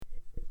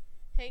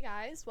Hey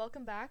guys,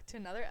 welcome back to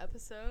another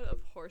episode of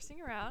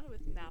Horsing Around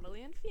with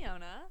Natalie and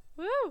Fiona.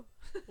 Woo!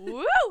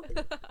 Woo!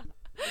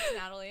 It's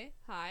Natalie.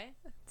 Hi.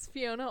 It's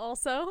Fiona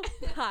also.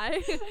 Hi.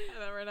 I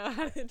never know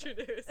how to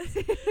introduce.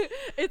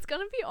 It's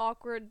gonna be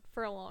awkward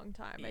for a long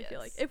time, I feel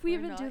like. Yes, If we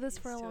we're even do not this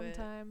for a used to long it.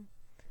 time.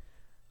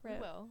 We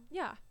Right. will.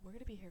 Yeah. We're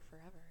gonna be here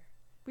forever.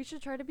 We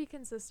should try to be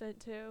consistent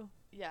too.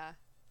 Yeah.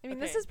 I mean,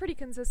 this Okay. is pretty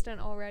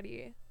consistent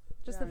already.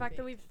 Just We the are fact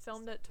that being we've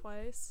filmed it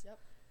twice. Yep.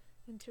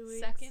 In 2 weeks.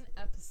 Second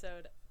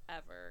episode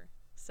ever.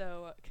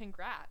 So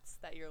congrats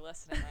that you're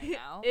listening right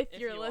now. if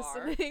you're you are.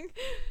 listening.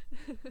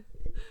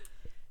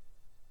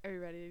 Are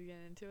you ready to get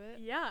into it?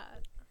 Yeah.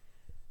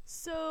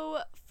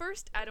 So,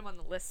 first item on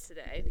the list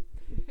today.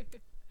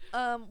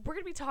 We're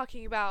gonna be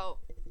talking about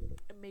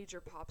a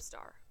major pop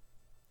star,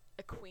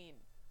 a queen,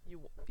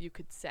 you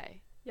could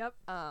say. Yep.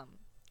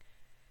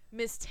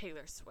 Miss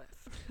Taylor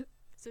Swift.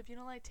 So if you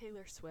don't like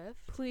Taylor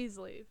Swift, Please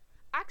leave.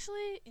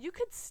 actually you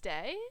could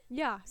stay.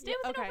 Yeah. Stay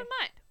with an open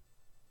mind.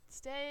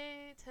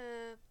 Stay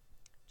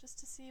just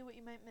to see what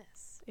you might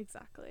miss.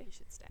 Exactly. You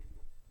should stay.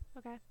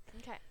 Okay.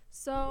 Okay.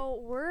 So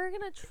we're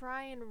gonna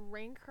try and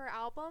rank her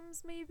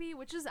albums, maybe,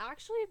 which is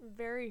actually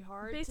very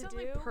hard Based to on do.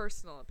 my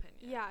personal opinion.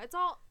 Yeah, it's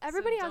all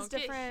everybody so has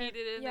different. Don't get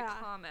heated in yeah,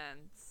 the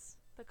comments.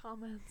 the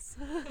comments.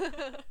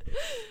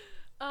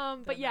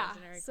 But yeah,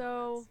 imaginary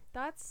so comments.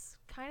 that's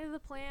kind of the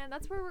plan.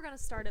 That's where we're gonna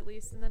start at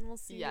least, and then we'll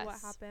see what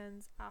Yes.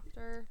 happens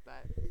after.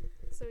 But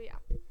so yeah.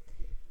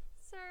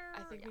 So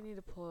I think we need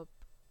to pull up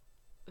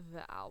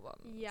the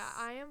album. Yeah,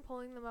 I am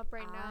pulling them up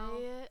right now.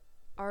 I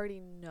already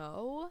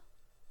know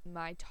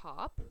my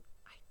top.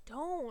 I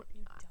don't.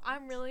 You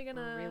I'm really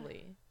gonna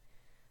really.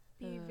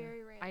 be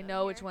very random. I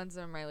know which here. ones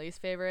are my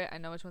least favorite. I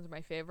know which ones are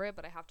my favorite,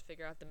 but I have to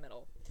figure out the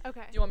middle.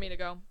 Okay. Do you want me to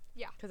go?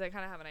 Yeah. Because I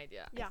kind of have an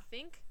idea. Yeah.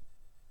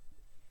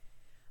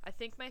 I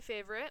think my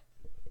favorite.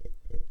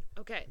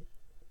 Okay,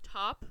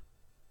 top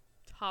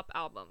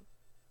album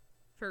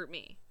for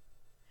me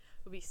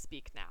would be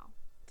Speak Now.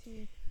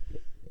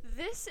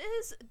 This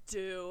is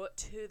due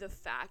to the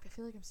fact I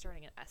feel like I'm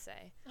starting an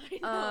essay. I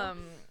know.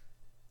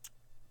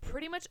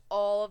 Pretty much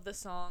all of the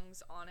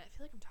songs on it. I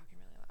feel like I'm talking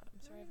really loud.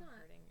 I'm sorry if you're I'm not.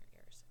 hurting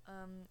your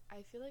ears.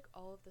 I feel like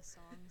all of the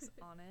songs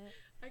on it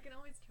I can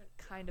always turn.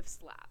 kind of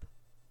slap.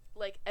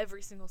 Like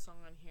every single song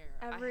on here,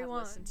 I Everyone.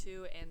 have listened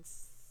to and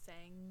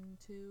sang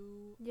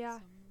to. Yeah.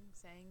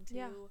 Sang to.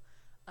 Yeah.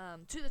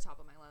 To the top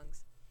of my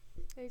lungs.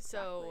 Exactly.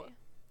 So,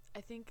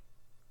 I think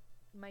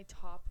my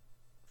top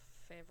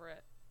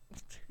favorite,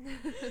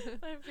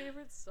 my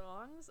favorite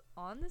songs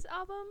on this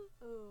album.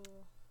 Oh,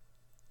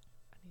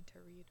 I need to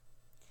read.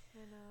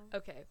 I know.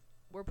 Okay,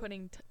 we're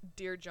putting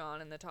Dear John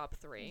in the top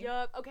 3.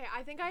 Yup. Okay,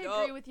 I think I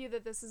agree with you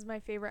that this is my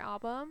favorite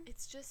album.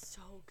 It's just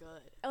so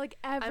good. Like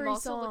every I'm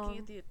also song. looking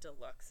at the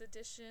deluxe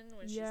edition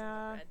when she's in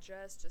the red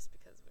dress, just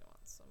because we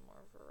want some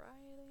more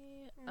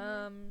variety.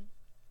 Mhm.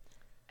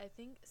 I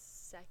think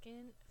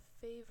second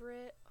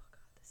favorite. Oh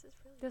God, this is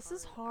really. This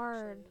is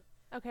hard.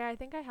 actually. Okay, I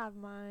think I have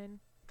mine.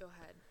 Go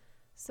ahead.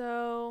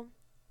 So,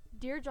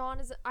 Dear John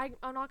is. I'm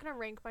not gonna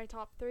rank my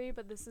top 3,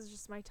 but this is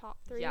just my top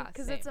 3 Yeah,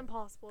 because it's same.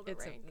 impossible to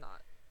It's rank.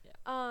 not.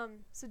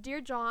 So Dear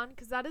John,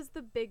 because that is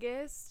the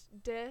biggest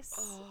diss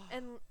Oh.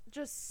 and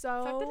just The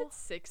fact that so. it's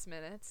 6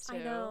 minutes too. I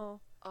know.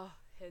 Oh,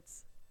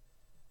 it's.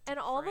 And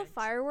all the different.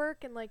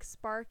 firework and like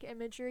spark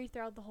imagery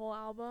throughout the whole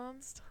album.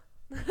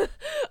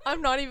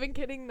 I'm not even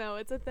kidding though,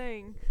 it's a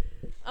thing.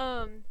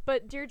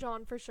 But Dear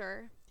John for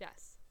sure.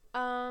 Yes.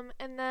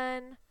 And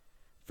then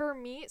for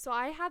me, so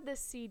I had this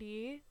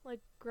CD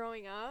like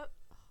growing up.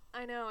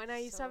 I know, and I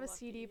used to So have a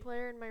CD lucky.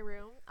 player in my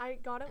room. I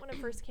got it when it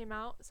first came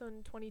out, so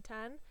in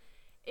 2010.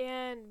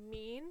 And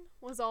Mean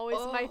was always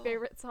my Oh.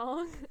 favorite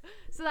song.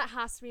 So that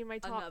has to be my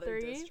top Another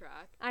 3. diss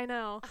track. I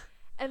know.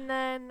 And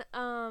then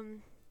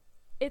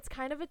it's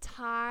kind of a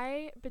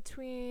tie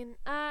between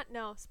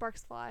no,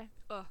 Sparks Fly.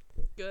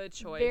 Good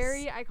choice.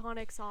 Very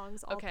iconic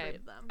songs, all Okay, 3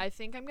 of them. I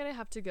think I'm gonna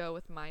have to go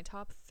with my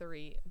top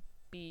 3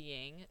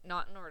 being,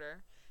 not in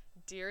order,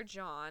 Dear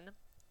John,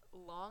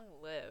 Long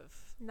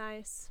Live,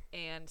 Nice.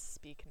 and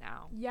Speak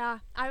Now. Yeah,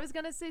 I was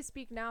gonna say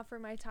Speak Now for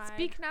my tie.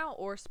 Speak Now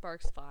or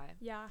Sparks Fly.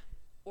 Yeah.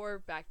 Or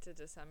Back to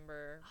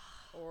December.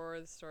 Or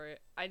The Story.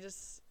 I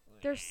just...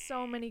 There's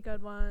so many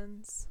good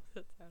ones.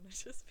 That sounded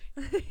just...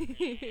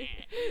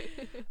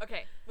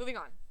 Okay, moving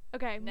on.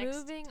 Okay, Next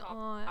moving top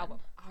on. album.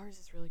 Ours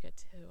is really good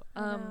too.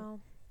 I know.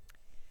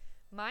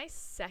 My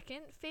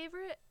second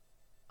favorite...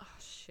 Oh,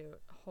 shoot.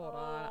 Hold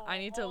on. Oh, I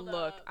need to hold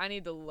look. up. I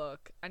need to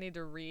look. I need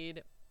to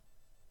read.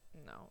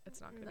 No,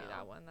 it's not going to be No.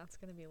 that one. That's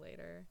going to be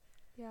later.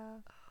 Yeah.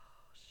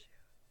 Oh, shoot.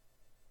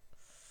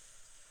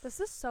 This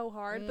is so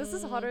hard. This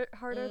is harder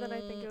than I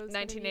think it was.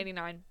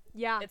 1989.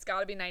 Yeah. It's got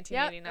to be Yep,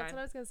 1989. that's what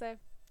I was gonna say.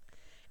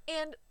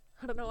 And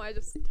I don't know why I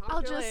just talked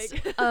I'll your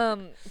just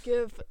leg.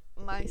 give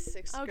my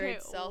 6th Okay,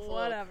 grade self a little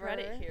whatever.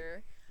 credit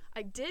here.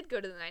 I did go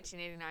to the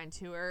 1989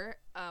 tour,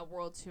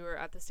 world tour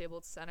at the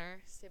Staples Center.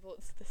 It's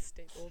the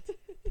Staples.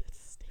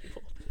 It's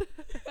Staples.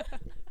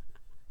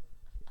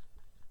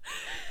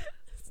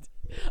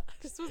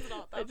 This was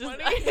not I that just,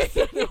 funny. I just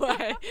don't know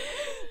why.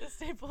 The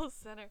Staples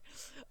Center.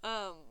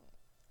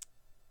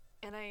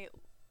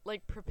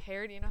 like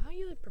prepared. You know how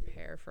you like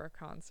prepare for a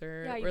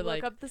concert? Yeah, you or, look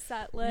like, up the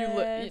set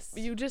list.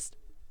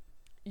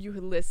 you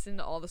listen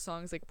to all the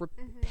songs like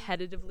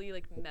repetitively,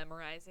 like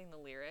memorizing the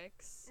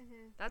lyrics.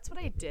 That's what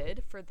I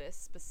did for this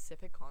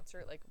specific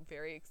concert, like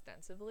very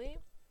extensively.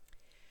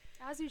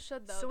 As you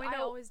should, though. So I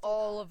know always do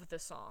all that. of the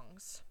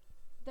songs.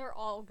 They're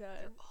all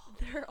good.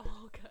 They're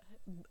all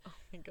good. Oh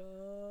my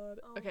god.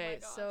 Oh Okay, my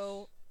gosh.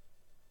 so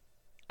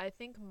I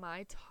think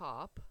my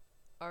top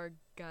are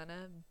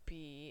gonna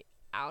be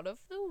Out of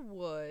the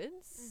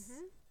Woods.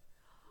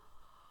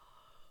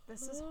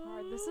 This is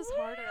hard. This is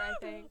harder, I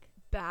think.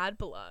 Bad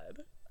Blood.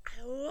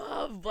 I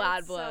love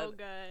Bad Blood. So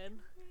good.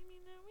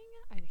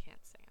 I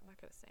can't sing. I'm not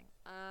gonna sing.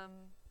 No.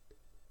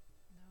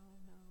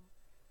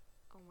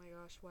 Oh my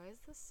gosh, why is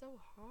this so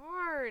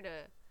hard?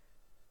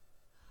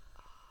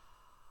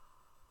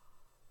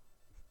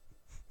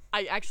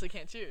 I actually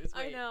can't choose.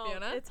 Wait, I know.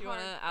 Fiona, It's do you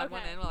want hard. to add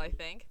one Okay. in while I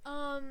think?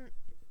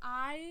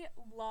 I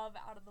love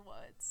Out of the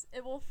Woods.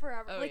 It will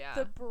forever. Oh, like yeah.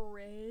 the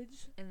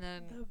bridge. And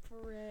then The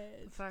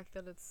bridge. the fact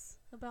that it's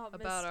About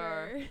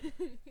our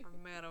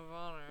Mr. man of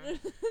honor,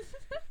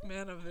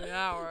 man of the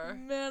hour.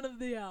 Man of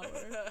the hour.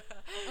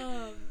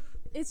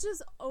 It's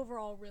just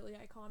overall really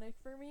iconic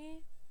for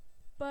me.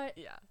 But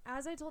Yeah.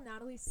 as I told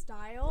Natalie,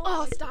 style. Oh,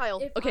 like, style.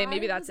 if Okay,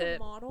 maybe I that's was a it.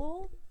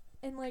 model,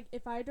 and like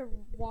if I had to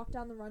walk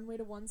down the runway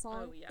to one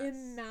song, Oh, yes.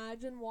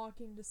 imagine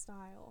walking to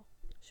Style.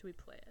 Should we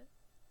play it?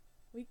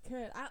 We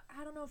could.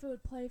 I don't know if it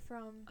would play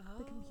from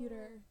the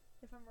computer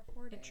if I'm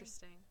recording.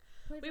 Interesting.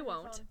 Play We from your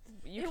won't. phone.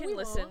 You Yeah, can we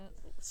listen.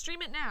 won't.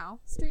 Stream it now.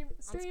 Stream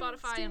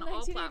Spotify stream and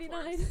all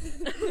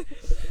 1989.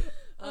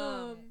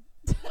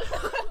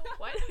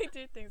 Why do I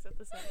do things at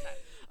the same time?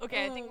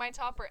 Okay, I think my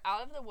top are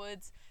Out of the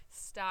Woods,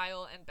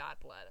 Style, and Bad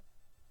Blood.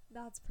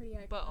 That's pretty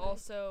iconic. But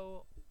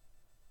also,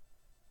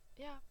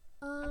 yeah,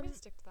 I'm gonna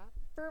stick to that.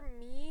 for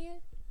me,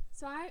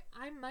 so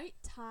I might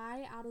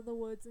tie Out of the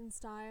Woods and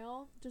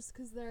Style just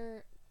because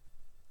they're,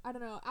 I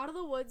don't know, Out of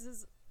the Woods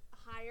is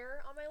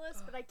higher on my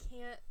list, but I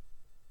can't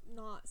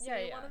not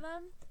say Yeah. one of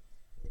them.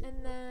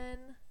 And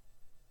then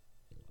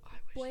I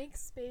wish Blank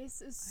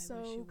Space is I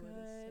wish so you would. good.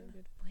 It's so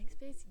good. Blank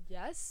Space,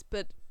 yes,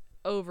 but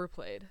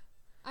overplayed,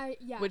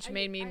 which I-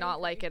 made me I not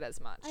agree. like it as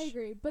much. I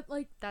agree, but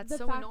like That's the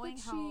so fact annoying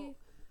that how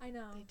I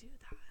know, they do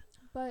that.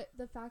 but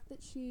the fact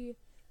that she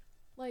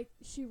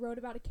wrote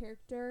about a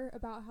character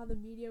about how the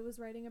media was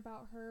writing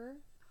about her.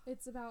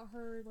 It's about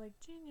her like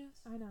Genius.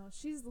 I know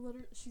she's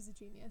a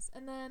genius.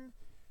 And then,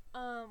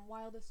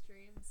 Wildest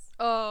Dreams.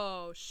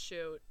 Oh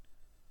shoot.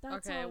 That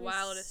Okay, song is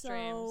Wildest so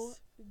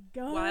Dreams.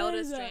 good.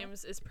 Wildest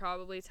Dreams is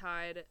probably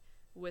tied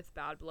with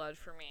Bad Blood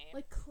for me.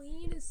 Like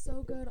Clean is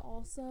so good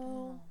also.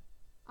 Oh.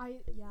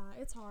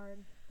 It's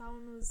hard. That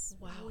one was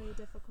Wow. way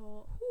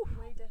difficult.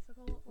 Way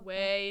difficult. What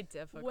Way the-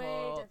 difficult.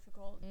 Way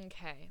difficult.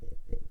 Okay.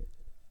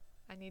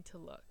 I need to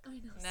look. I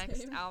know. Next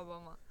same.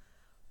 album.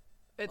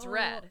 It's Oh,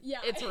 red.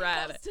 Yeah, It's it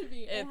red. has to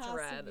be. It It's has to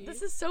red. be.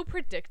 This is so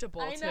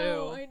predictable I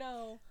too.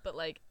 know. But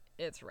like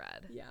it's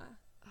red. Yeah.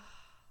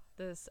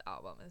 This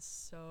album is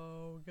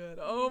so good.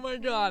 Oh my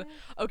god.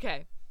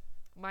 Okay.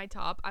 My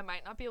top, I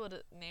might not be able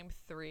to name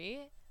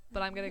 3,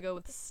 but I'm going to go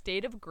with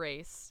State of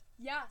Grace.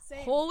 Yeah,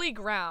 same. Holy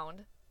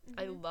Ground.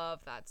 I Mhm.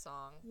 love that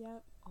song.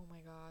 Yep. Oh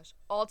my gosh.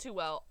 All Too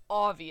Well,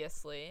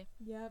 obviously.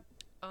 Yep.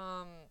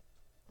 Oh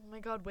my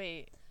god,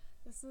 wait.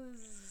 This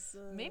is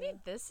Maybe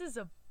this is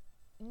a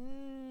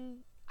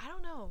I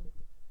don't know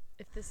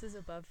if this is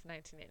above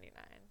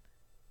 1989.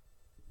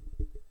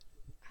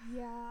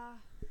 Yeah.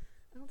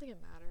 I don't think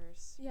it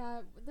matters.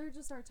 Yeah, they're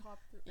just our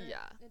top 3.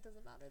 Yeah. It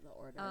doesn't matter the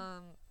order.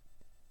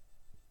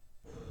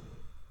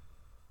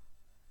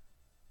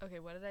 Okay,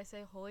 what did I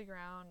say? Holy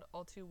Ground,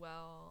 All Too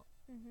Well,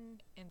 Mhm.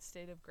 and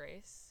State of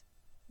Grace.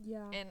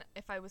 Yeah. And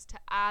if I was to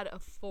add a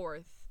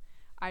 4th,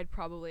 I'd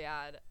probably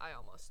add I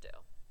Almost Do.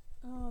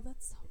 Oh,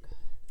 that's so good.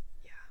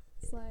 Yeah.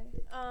 Slay.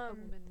 A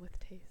woman with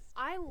taste.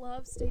 I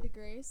love State of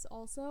Grace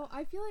also.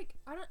 I feel like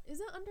is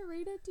it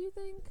underrated, do you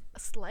think?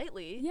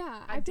 Slightly.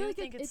 Yeah, I feel do like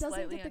think it it's doesn't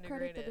slightly get the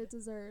credit that underrated. it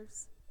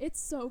deserves. It's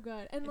so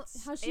good. And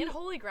It's- how she and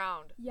Holy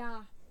Ground.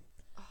 Yeah.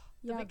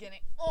 The Yeah.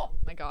 beginning. Oh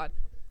my god.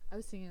 I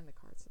was singing in the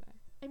car today.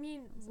 I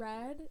mean,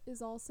 Red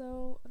is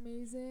also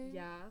amazing.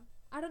 Yeah.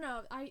 I don't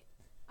know. I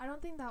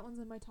don't think that one's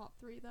in my top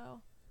 3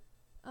 though.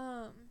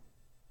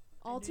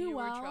 All Too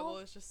Well. Trouble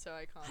is just so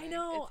iconic. I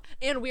know.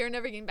 And We Are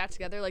Never Getting Back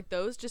Together. Like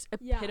those just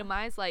Yeah.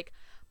 epitomize like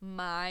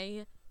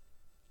my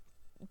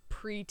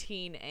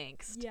preteen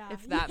angst. Yeah.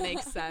 If that Yeah.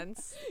 makes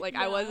sense. Like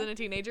I Yeah. wasn't a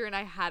teenager and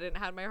I hadn't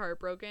had my heart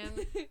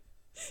broken.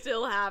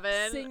 Still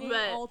haven't. Singing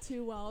but All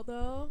Too Well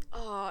though.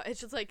 oh, it's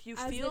just like you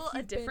As feel if a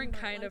you've been different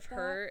hurt kind like of that.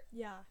 hurt.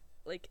 Yeah.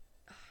 Like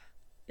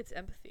it's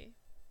empathy.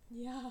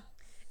 Yeah.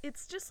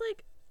 It's just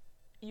like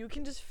you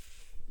can just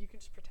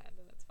pretend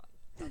and it's fun.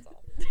 That's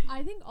all.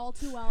 I think All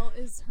Too Well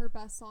is her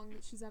best song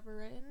that she's ever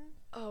written.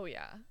 Oh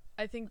yeah.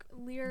 I think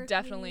Lyrically,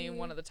 definitely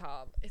one of the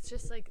top. It's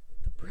just like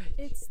the bridge.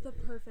 It's the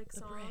perfect The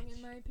song bridge.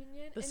 in my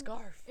opinion. the And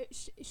scarf.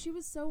 she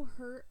was so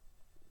hurt,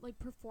 like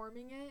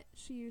performing it.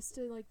 She used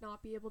to like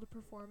not be able to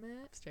perform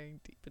it. I'm staring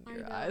deep into I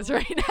your know. eyes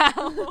right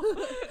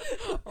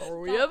now. Are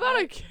we That about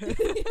I- a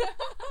kid?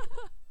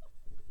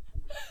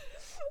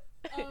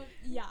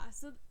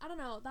 so I don't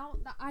know.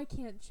 That I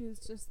can't choose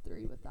just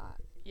 3 with that.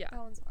 Yeah. That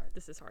one's hard.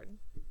 This is hard.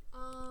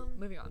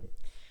 Moving on.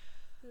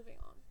 Moving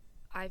on.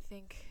 I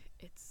think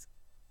it's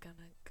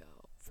gonna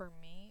go, for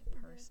me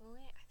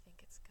personally, I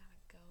think it's gonna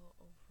go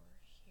over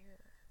here.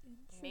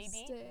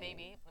 Maybe.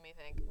 Let me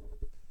think.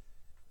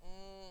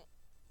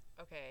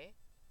 Okay.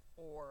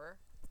 Or.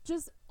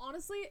 Just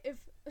honestly, if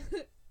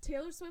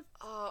Taylor Swift.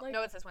 Like,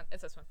 no, it's this one.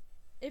 It's this one.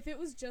 If it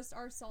was just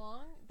our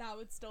song, that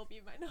would still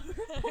be my number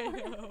 4. I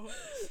know.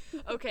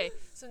 Okay,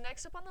 so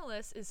next up on the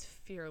list is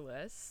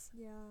Fearless.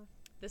 Yeah.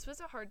 This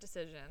was a hard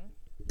decision,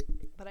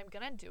 but I'm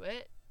gonna do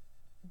it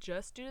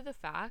just due to the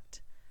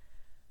fact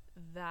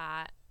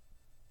that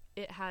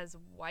it has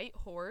White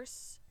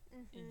Horse,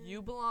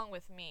 You Belong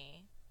With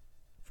Me,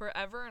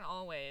 Forever and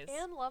Always,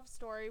 And Love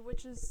Story,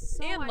 which is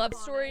so and Love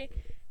iconic. Story.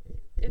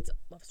 It's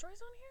Love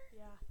Story's on here?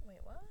 Yeah. Wait,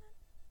 what?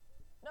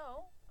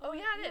 No. Oh, Oh,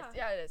 yeah, it is.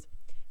 Yeah, it is.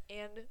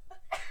 And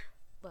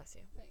bless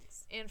you.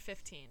 Thanks. And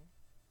 15.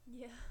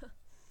 Yeah.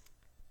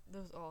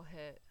 Those all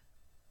hit.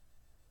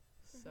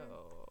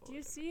 So. Do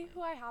you see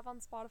who I have on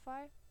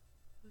Spotify?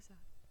 Who's that?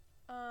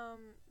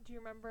 Do you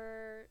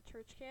remember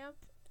Church Camp?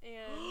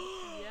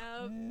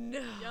 And No.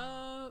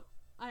 Yup.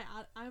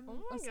 I'm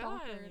Oh my a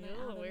stalker God, and you're I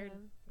a added weird,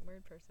 him.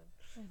 weird person.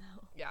 I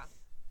know. Yeah,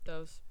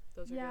 those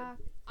are Yeah,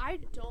 good. I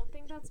don't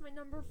think that's my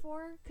number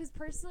 4 because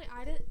personally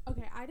I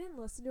didn't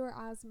listen to her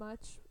as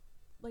much,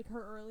 like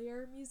her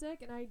earlier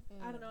music, and I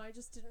don't know, I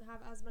just didn't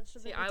have as much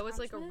of See, an I was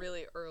like a attachment.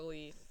 really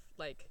early,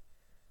 like,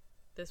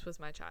 this was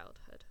my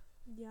childhood.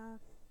 Yeah.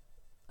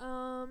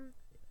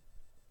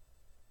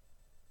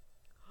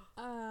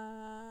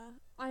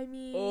 I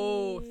mean.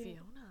 Oh, Fiona.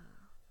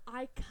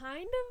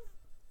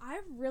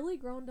 I've really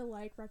grown to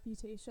like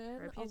Reputation.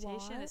 Reputation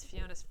a lot. is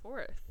Fiona's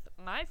 4th.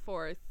 My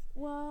 4th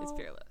Well, is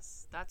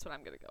Fearless. That's what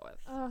I'm gonna go with.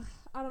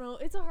 I don't know.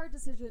 It's a hard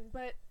decision,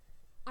 but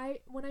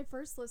when I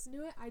first listened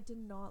to it, I did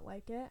not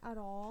like it at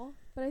all.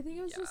 But I think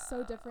it was just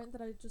so different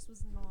that I just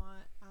was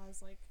not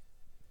as like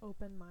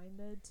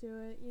open-minded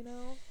to it, you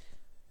know?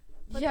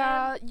 But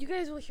yeah, you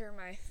guys will hear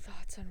my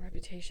thoughts on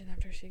Reputation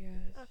after she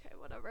goes. Okay,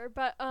 whatever.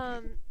 But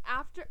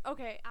after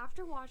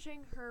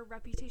watching her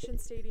Reputation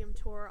Stadium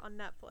tour on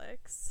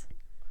Netflix,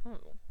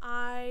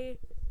 I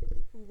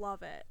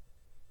love it.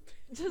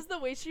 Just the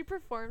way she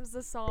performs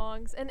the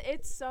songs, and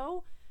it's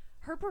so,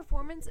 her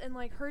performance and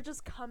like her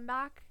just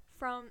comeback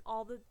from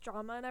all the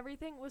drama and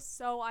everything was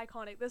so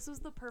iconic. This was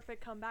the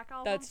perfect comeback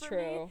album That's for true.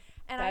 me.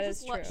 And That I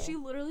is just true. she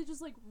literally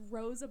just like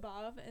rose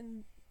above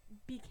and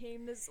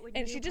became this like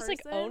And new she just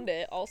like person. owned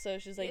it. Also,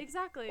 she's like,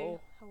 exactly.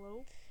 oh.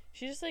 Hello.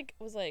 She just like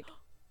was like,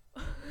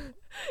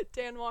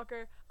 Dan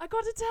Walker, I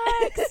got a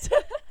text.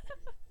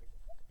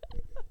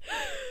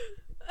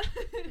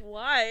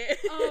 why?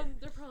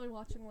 They're probably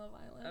watching Love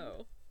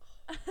Island.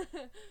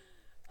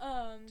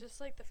 Oh.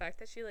 Just like the fact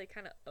that she like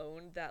kind of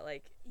owned that,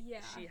 like, yeah.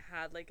 she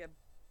had like a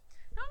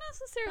not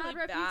necessarily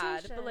Bad bad,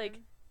 reputation. but like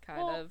kind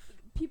Well, of.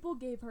 People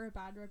gave her a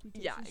bad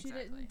reputation. Yeah, She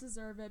exactly. didn't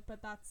deserve it,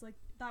 but that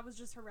was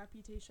just her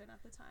reputation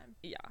at the time.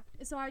 Yeah,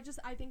 So I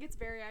think it's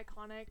very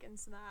iconic, and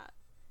so that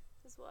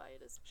is why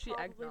it is she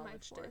probably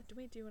acknowledged my 4th.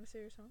 it. Do you want to say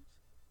your songs?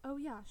 Oh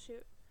yeah,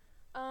 shoot.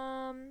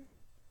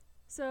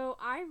 So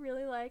I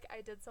really like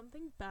I Did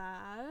Something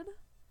Bad,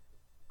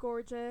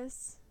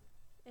 Gorgeous,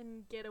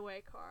 and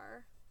Getaway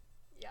Car.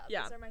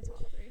 Yeah, those are my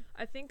top 3.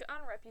 I think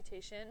on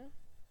Reputation,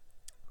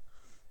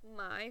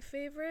 my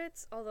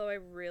favorites, although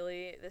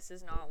this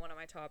is not one of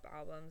my top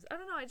albums. I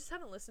don't know, I just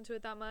haven't listened to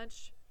it that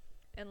much.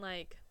 And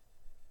like,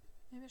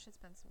 maybe I should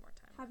spend some more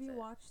time Have with you it.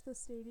 watched the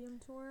stadium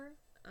tour?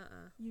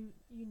 You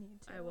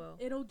need to. I will.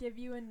 It'll give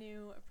you a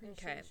new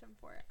appreciation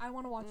for it. I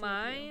want to watch it.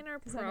 Mine with you, are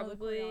 'cause I know the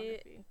probably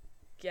choreography.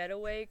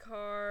 Getaway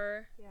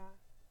Car,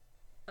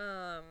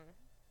 Yeah.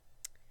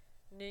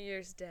 New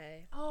Year's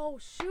Day, Oh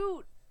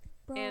shoot,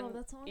 bro, and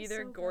that song is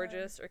either so good.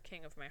 Gorgeous or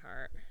King of My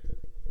Heart.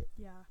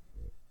 Yeah.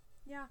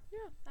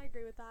 I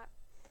agree with that.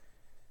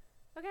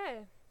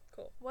 Okay.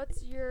 Cool.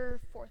 What's your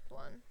 4th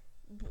one?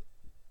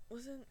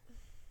 Wasn't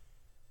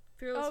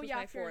Fearless was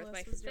my 4th. Fearless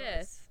My was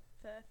yours.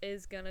 5th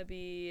is gonna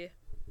be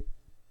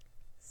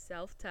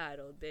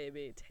self-titled,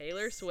 baby.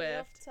 Taylor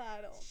Swift.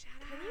 Self-titled. Shut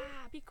Can you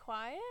up. be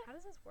quiet? How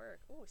does this work?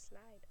 Ooh,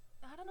 slide.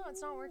 I don't know.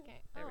 It's not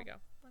working. There we Oh,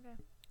 go. Okay.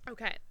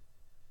 Okay.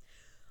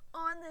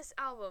 On this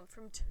album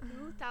from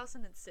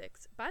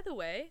 2006. By the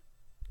way,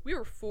 we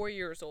were 4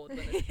 years old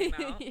when this came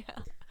out. Yeah.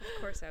 Of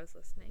course I was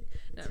listening.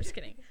 No, I'm just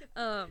kidding.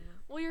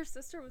 Well, your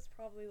sister was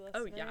probably listening.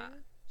 Oh yeah.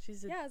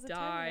 She's a as a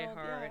 10-year-old,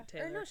 die-hard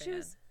Taylor Or no, she fan.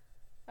 was.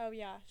 Oh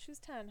yeah, she was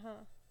 10,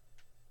 huh?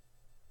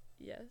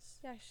 Yes.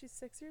 Yeah, she's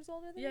 6 years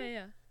older than Yeah, you.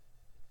 yeah.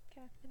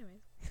 Okay.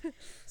 Anyways.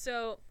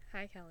 So,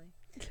 hi Kelly.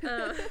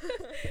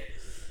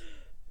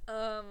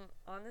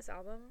 On this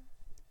album,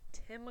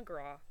 Tim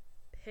McGraw,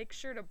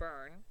 Picture to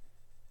Burn.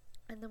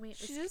 And then we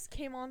She just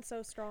came on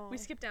so strong. we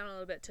skipped down a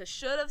little bit to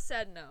Should Have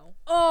Said No.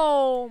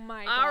 Oh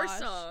my gosh. Our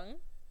song.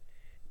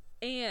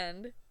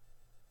 And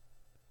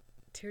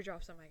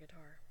Teardrops on My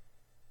Guitar.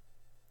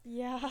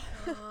 Yeah.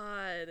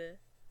 God.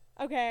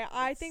 Okay,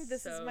 I It's think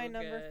this is so my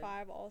number good.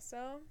 5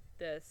 also.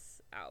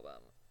 This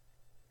album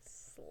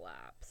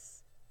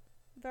slaps.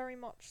 very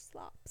much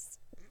slaps.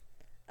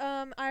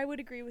 I would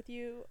agree with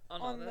you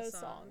On on all those those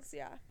songs.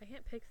 Yeah. I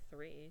can't pick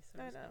 3, so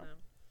I I'm just know.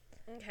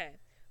 gonna. Okay,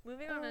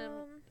 moving on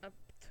Um, up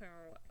to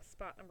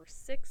spot number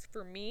 6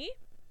 for me.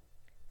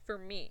 For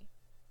me,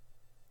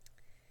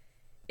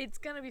 it's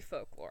gonna be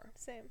Folklore.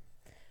 Same.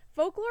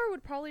 Folklore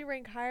would probably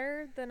rank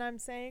higher than I'm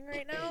saying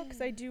right now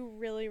because I do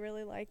really,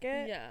 really like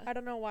it. Yeah. I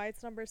don't know why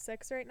it's number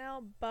 6 right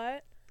now,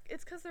 but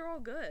It's because they're all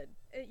good.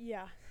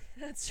 yeah,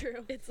 that's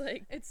true. It's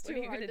like, It's what too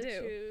are you hard gonna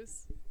to do?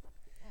 choose.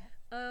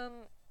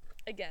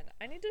 Again,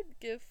 I need to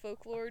give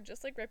Folklore,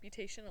 just like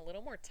Reputation, a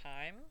little more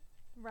time.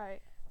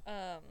 Right.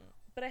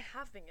 But I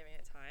have been giving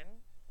it time.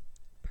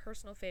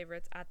 Personal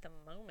favorites at the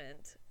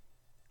moment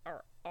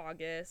are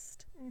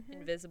August, Mm-hmm.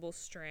 Invisible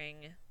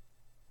String,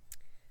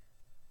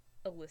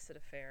 Illicit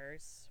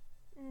Affairs,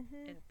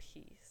 Mm-hmm. and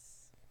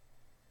Peace.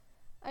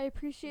 I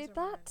appreciate Those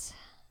are mine. that.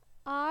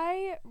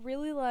 I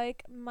really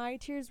like My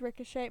Tears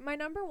Ricochet. My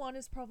number 1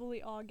 is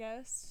probably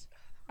August.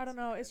 I don't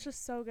know. It's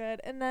just so good.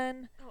 And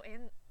then Oh,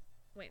 and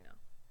wait, no,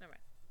 never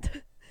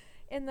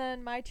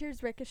mind. My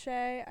Tears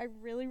Ricochet. I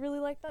really, really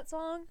like that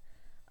song.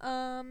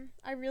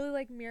 I really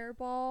like Mirror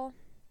Ball.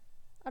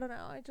 I don't know.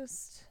 I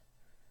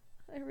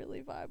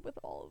really vibe with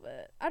all of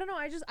it. I don't know.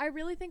 I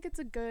really think it's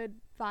a good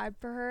vibe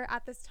for her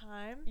at this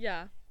time.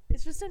 Yeah,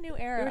 It's just a new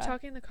era. we were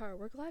talking in the car.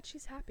 We're glad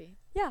she's happy.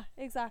 Yeah,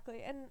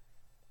 exactly. And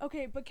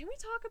okay, but can we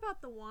talk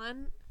about the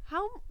one?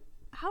 How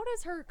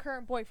does her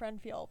current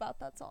boyfriend feel about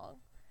that song?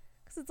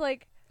 Because it's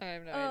like, I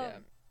have no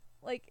idea.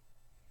 like,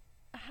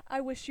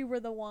 I wish you were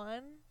the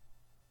one,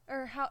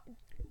 or how?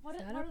 What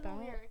Is are that the about-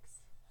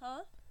 lyrics?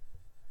 Huh?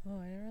 Oh,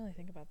 I didn't really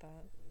think about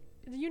that.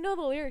 You know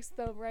the lyrics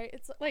though, right?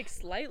 It's Like,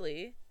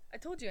 slightly. I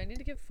told you, I need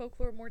to give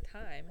Folklore more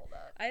time. hold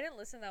up. I didn't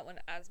listen to that one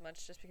as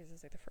much just because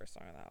it's like the first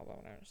song on the album,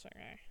 and I was just like,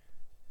 eh.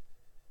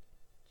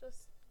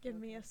 Just give me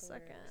Looking a at the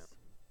second.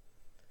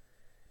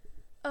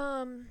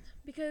 lyrics.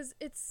 Because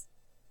it's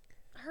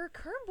her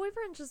current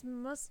boyfriend just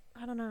must,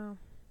 I don't know,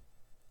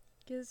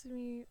 gives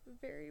me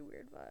very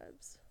weird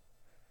vibes.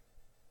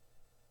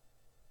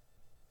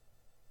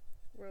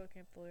 We're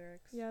looking at the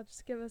lyrics. Yeah,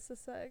 just give us a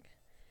sec.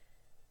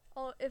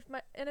 Oh, if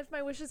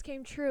my wishes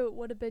came true, it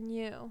would have been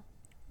you.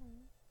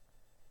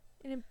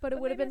 But it But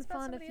would have maybe been it's about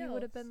fun if somebody you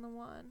would have else. been the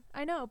one.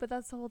 I know, but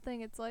that's the whole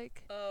thing. It's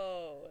like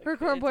Oh. her it's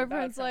current about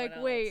boyfriend's someone like,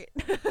 else. wait,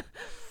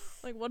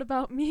 like what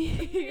about The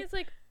thing me? is,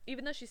 like,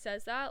 even though she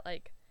says that,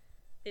 like,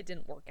 it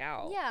didn't work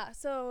out. Yeah.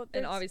 So And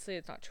there's- obviously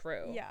it's not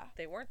true. Yeah.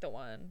 They weren't the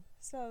one.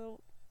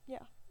 So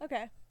yeah.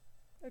 Okay.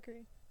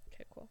 Agree.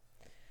 Okay, cool.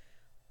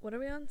 What are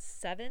we on?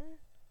 7?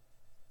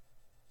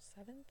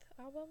 7th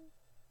album?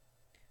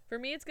 For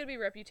me, it's going to be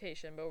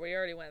Reputation, but we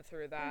already went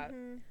through that.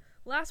 Mhm.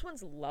 Last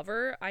one's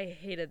Lover. I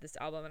hated this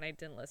album and I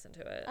didn't listen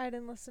to it. I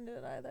didn't listen to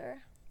it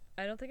either.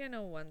 I don't think I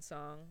know one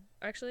song.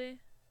 Actually,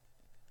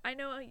 I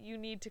know You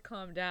Need to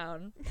Calm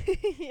Down.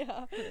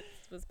 Yeah.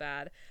 This was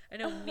bad. I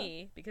know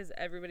Me because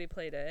everybody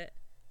played it.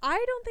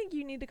 I don't think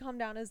You Need to Calm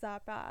Down is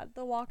that bad.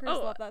 The Walkers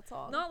Oh, love that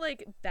song. Not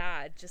like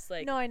bad, just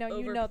like no, I know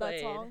you know that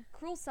overplayed. song.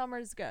 Cruel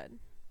Summer's good.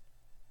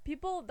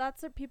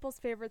 That's people's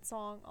favorite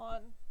song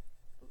on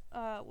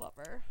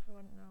Lover. I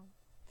don't know.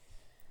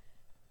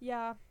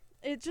 Yeah,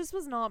 it just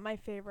was not my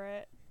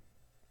favorite.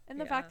 And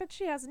the fact Yeah. that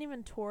she hasn't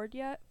even toured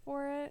yet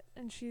for it,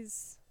 and she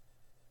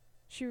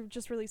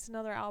just released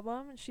another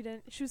album, and she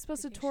was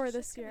supposed to You think tour she's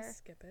this just gonna year.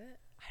 skip it.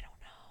 I don't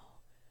know.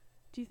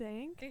 Do you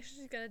think? I think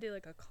she's gonna do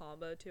like a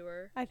combo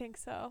tour. I think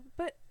so.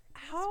 But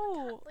This one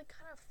how? like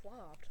kind of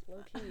flopped,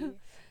 low key.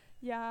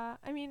 Yeah,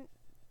 I mean,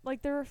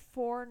 like there were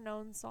 4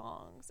 known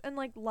songs, and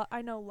like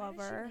I know Why did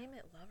Lover. she name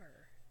it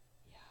Lover?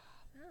 Yeah,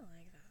 I don't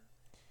like that.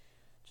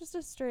 just a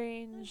That's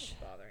strange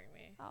just bothering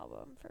me.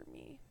 album for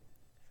me.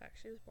 In fact,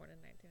 she was born in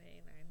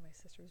 1989. My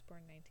sister was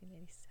born in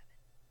 1987.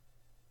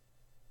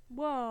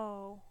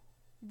 Whoa,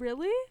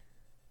 really?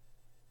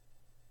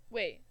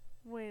 Wait,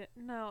 Wait,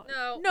 no,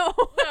 no, no.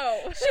 no.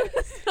 She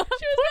was not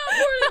She was not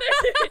born in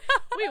 19.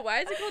 Wait, why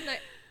is it called?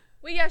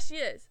 Wait, yeah, she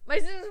is. My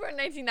sister was born in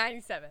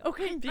 1997.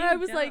 Okay, I'm being I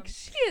was like, dumb.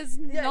 she is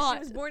Yeah, not she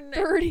was born in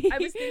 30. I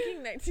was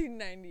thinking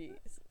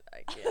 1990s.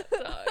 I can't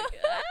talk.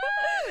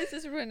 My sister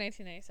was born in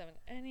 1997.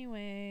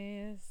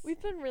 Anyways,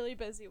 We've been really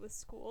busy with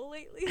school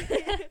lately.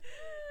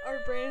 Our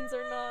brains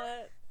are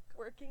not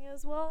working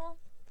as well.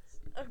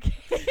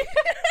 Okay.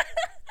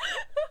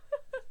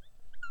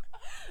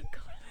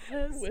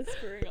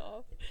 whispering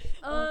off.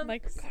 My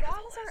So car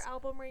that was our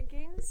album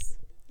rankings.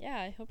 Yeah,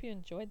 I hope you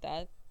enjoyed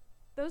that.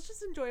 That was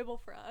just enjoyable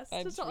for us I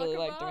to just talk really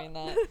about. like doing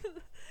that.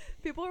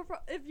 People are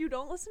if you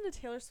don't listen to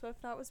Taylor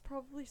Swift, that was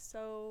probably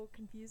so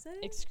confusing.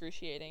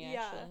 Excruciating,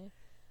 Yeah. actually.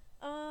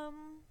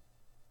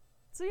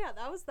 So yeah,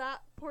 that was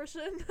that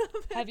portion.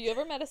 Of it. Have you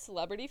ever met a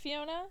celebrity,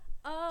 Fiona?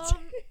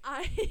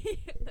 I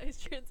nice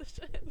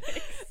transition.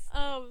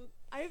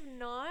 I have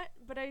not,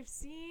 but I've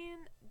seen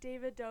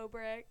David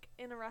Dobrik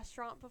in a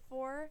restaurant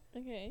before.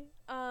 Okay.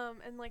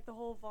 And like the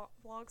whole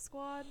vlog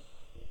squad.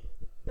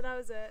 But that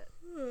was it,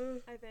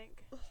 I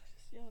think. Just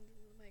yawned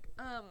into the mic.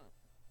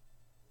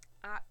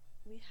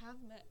 We have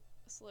met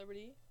a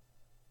celebrity.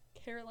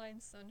 Caroline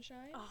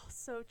Sunshine. Oh,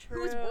 so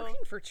true. Who's working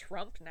for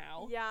Trump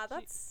now. Yeah,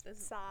 that's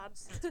sad.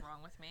 What's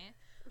wrong with me?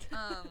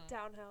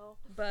 Downhill.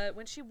 But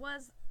when she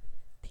was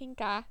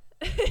Tinka.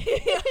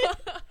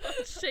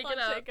 Shake it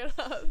up. Shake it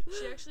up.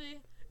 She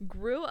actually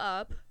grew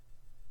up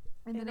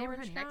in the neighborhood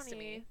Orange next to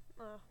County. me.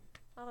 Oh,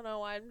 I don't know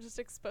why I'm just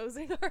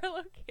exposing our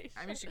location.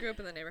 I mean, she grew up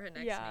in the neighborhood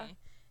next Yeah. to me.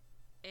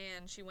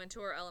 And she went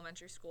to our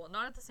elementary school.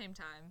 Not at the same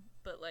time,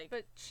 but like...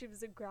 But she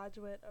was a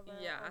graduate of our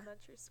Yeah.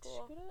 elementary Did she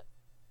school. go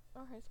to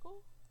our high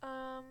school?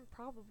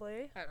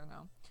 Probably. I don't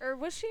know. Or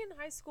was she in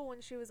high school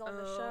when she was on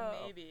the show?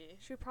 Maybe.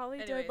 She probably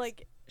Anyways, did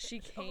like She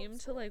came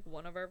to like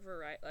one of our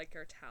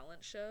our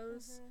talent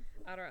shows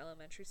at our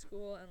elementary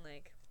school, and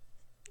like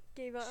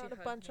gave she out a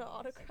hugged bunch of me.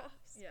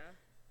 autographs. yeah,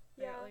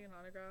 I Yeah. got like an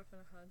autograph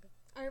and a hug.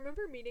 I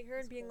remember meeting her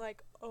and That's being cool.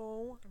 like,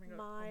 "Oh Oh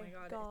my my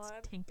god, god."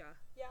 it's Tinka.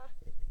 Yeah.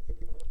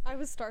 I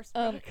was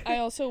starstruck. I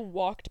also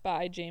walked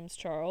by James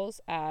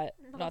Charles at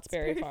Knott's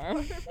Berry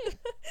Farm.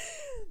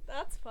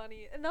 That's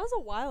funny. And that was a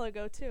while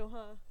ago too,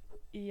 huh?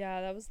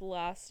 Yeah, that was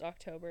last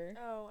October.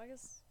 Oh, I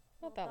guess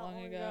Not that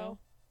long ago.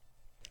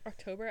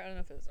 October? I don't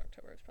know if it was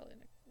October. It's probably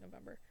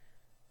November.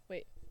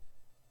 Wait.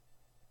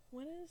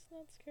 When is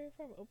Knott's Berry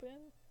Farm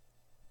open?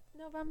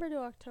 November to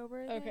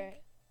October, I Okay.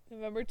 think.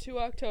 November to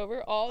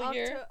October, all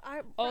year.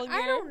 All year,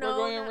 I don't know. we're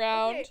going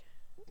around. Okay,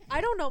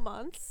 I don't know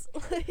months.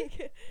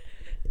 Like,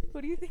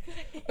 what do you think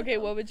I am? Okay,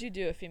 what would you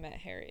do if you met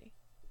Harry?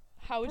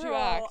 How would you Bro,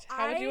 act?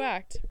 How would you I-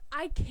 act?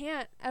 I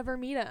can't ever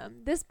meet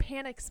him. This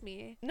panics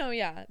me. No,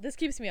 yeah, this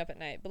keeps me up at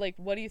night. But like,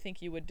 what do you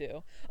think you would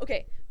do?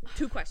 Okay,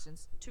 two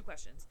questions.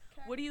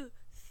 What do you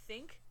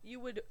think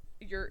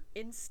your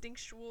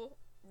instinctual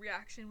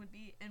reaction would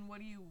be, and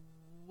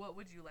what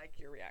would you like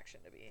your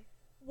reaction to be?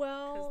 Because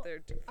Well, they're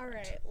different. all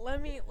right.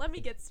 Let me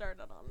get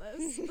started on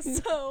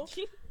this. So,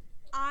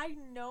 I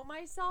know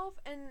myself,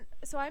 and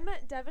so I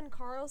met Devin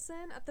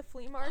Carlson at the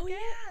flea market. Oh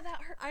yeah,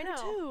 that hurt. I her know.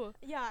 too.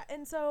 Yeah,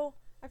 and so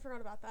I forgot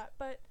about that,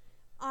 but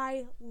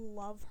I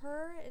love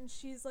her, and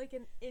she's like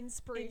an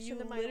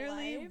inspiration in my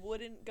life.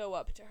 wouldn't go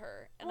up to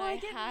her, and Well, I I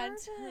get had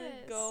nervous.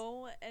 to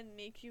go and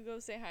make you go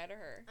say hi to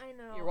her. I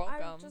know. You're I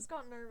welcome. just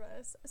got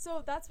nervous.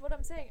 So that's what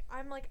I'm saying.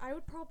 I'm like, I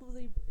would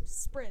probably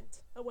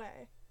sprint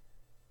away.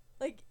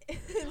 Like,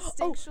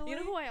 instinctually. Oh, you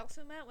know who I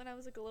also met when I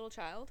was like a little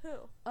child?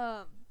 Who?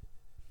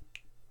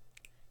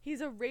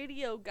 He's a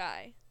radio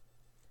guy.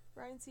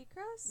 Ryan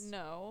Seacrest?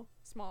 No,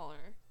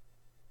 smaller.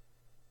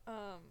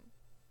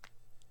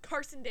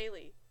 Carson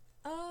Daly.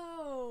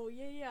 Oh,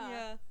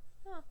 yeah.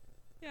 Huh.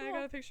 Yeah, Cool. I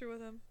got a picture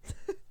with him.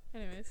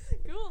 Anyways,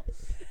 Cool.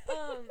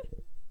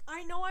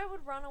 I know I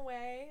would run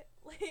away.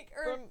 Like,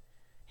 or from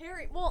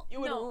Harry. Well,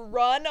 you would no.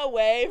 run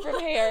away from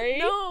Harry.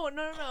 No.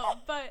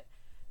 But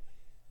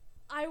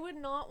I would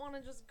not want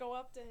to just go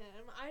up to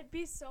him. I'd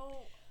be so.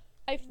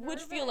 I would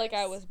feel like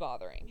I nervous. was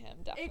bothering him.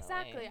 Definitely.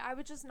 Exactly. I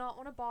would just not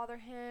want to bother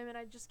him, and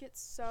I'd just get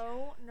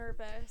so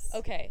nervous.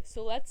 Okay,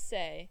 so let's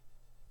say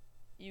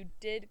you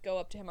did go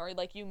up to him, or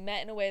like you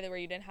met in a way that where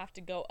you didn't have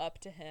to go up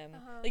to him.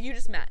 Uh-huh. Like you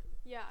just met.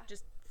 Yeah.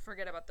 Just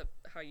forget about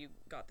how you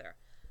got there.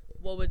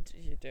 What would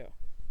you do?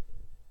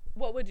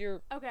 What would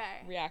your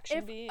Okay. reaction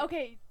If be?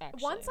 okay,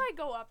 actually? once I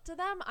go up to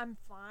them, I'm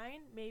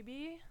fine.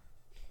 Maybe.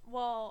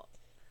 Well,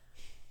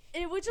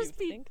 it would just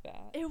you be. think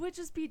that. It would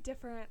just be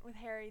different with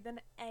Harry than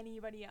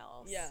anybody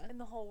else Yeah. in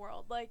the whole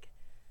world. Like,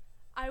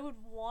 I would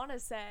want to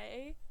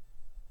say,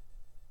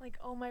 like,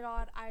 oh my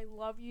god, I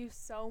love you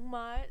so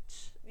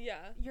much.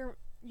 Yeah.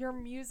 Your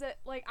music,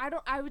 like,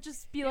 I would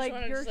just be You like, just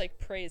want to you're just like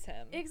praise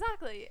him.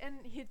 exactly, and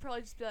he'd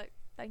probably just be like,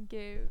 thank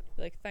you.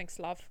 Like thanks,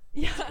 love.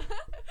 Yeah.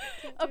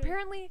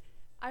 Apparently,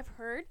 I've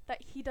heard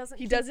that he doesn't.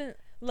 He keep- doesn't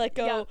let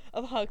go Yeah.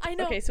 of hugs. I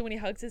know. Okay, so when he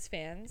hugs his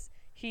fans,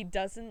 he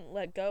doesn't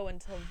let go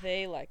until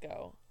they let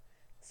go.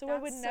 So I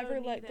would That's never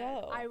so let needed.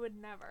 go. I would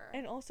never.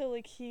 And also,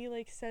 like he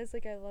like says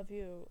like I love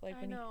you, like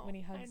I when know, he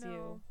I hugs know.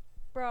 you.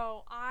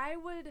 Bro, I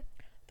would.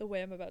 The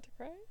way I'm about to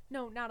cry.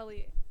 No,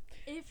 Natalie.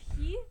 If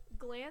he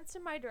glanced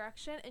in my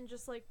direction and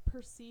just like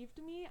perceived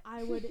me,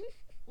 I would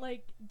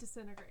like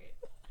disintegrate.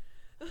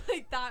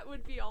 Like that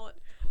would be all.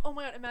 Oh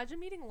my god! Imagine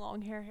meeting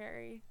long hair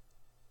Harry.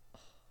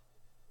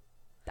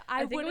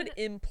 I think it wouldn't-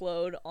 would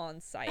implode on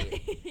sight.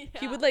 He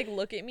Yeah. would like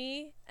look at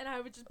me and I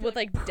would just be with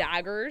like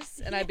daggers,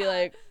 and I'd be Yeah.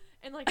 like,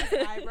 and like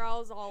his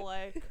eyebrows all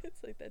like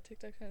it's like that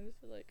TikTok kind of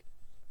just like,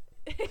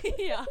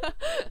 yeah.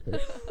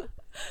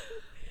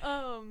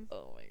 oh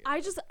my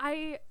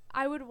god.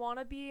 I would want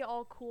to be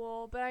all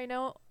cool, but I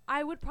know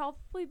I would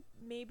probably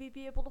maybe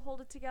be able to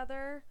hold it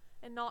together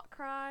and not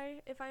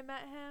cry if I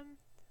met him.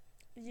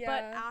 Yeah.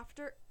 But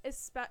after,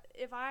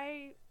 if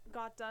I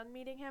got done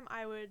meeting him,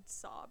 I would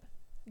sob.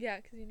 Yeah,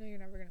 because you know you're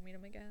never gonna meet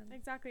him again.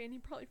 Exactly, and he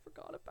probably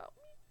forgot about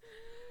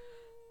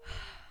me.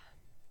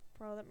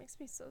 Bro, that makes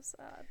me so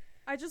sad.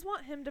 I just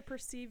want him to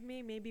perceive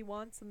me maybe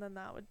once, and then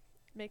that would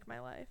make my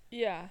life.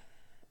 Yeah,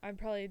 I'd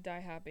probably die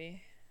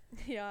happy.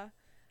 Yeah.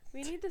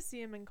 We need to see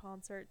him in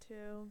concert,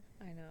 too.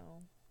 I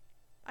know.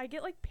 I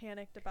get, like,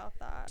 panicked about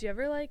that. Do you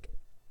ever like?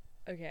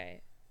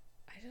 Okay,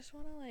 I just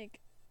want to like,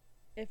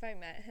 if I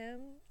met him,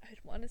 I'd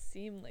want to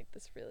seem like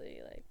this really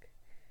like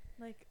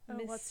Like, oh,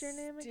 what's your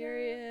name again?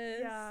 Mysterious,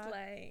 Yeah.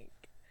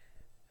 like,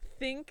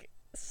 think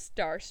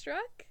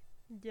Starstruck,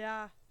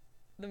 Yeah.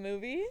 the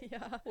movie,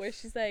 Yeah. where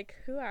she's like,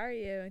 who are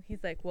you? And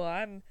he's like, well,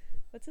 I'm,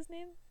 what's his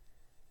name?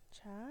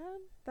 Chad?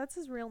 That's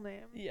his real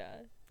name. Yeah.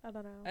 I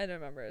don't know. I don't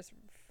remember his,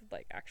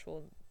 like,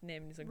 actual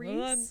name. And he's like,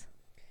 well, Reese?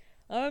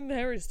 I'm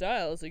Harry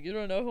Styles. Like, you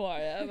don't know who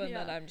I am. And then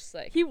Yeah. I'm just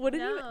like, He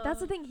wouldn't even.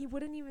 That's the No. thing. He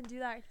wouldn't even do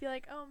that. He'd be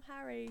like, "Oh, I'm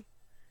Harry."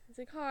 he's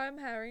like, hi, I'm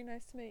Harry.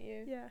 Nice to meet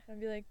you. Yeah. I'd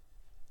be like,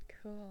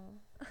 cool.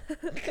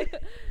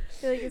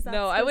 You're like, is that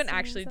No, I supposed wouldn't to mean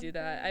actually do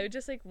that. I something? would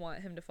just like want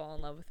him to fall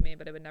in love with me,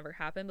 but it would never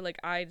happen. But like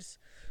I just,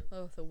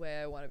 oh, the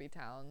way I want to be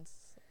Towns.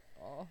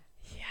 Oh,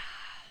 Yeah.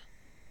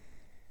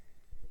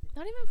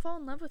 not even fall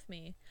in love with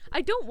me.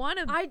 I don't want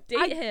to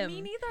date him.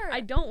 Me neither.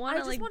 I don't want I to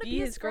just like wanna be be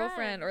his his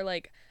girlfriend friend. or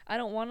like I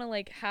don't want to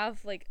like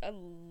have like a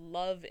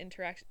love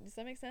interaction. Does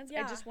that make sense? I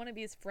Yeah. just want to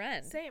be his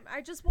friend. Same.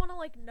 I just want to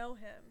like know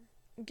him,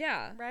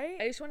 Yeah. right?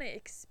 I just want to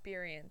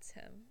experience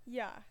him.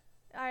 Yeah.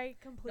 I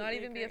completely Not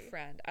even be a agree.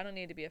 friend. I don't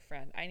need to be a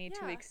friend. I need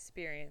to Yeah.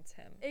 experience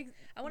him. Ex-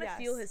 I want to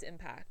feel yes. his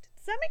impact.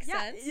 Does that make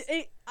Yeah,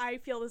 sense? I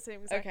feel the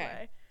same exact Okay.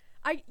 way.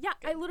 I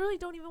Good. literally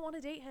don't even want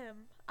to date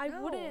him. I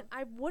No.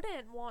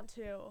 wouldn't want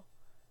to.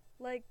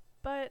 Like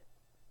But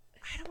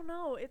I don't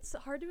know. It's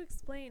hard to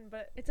explain,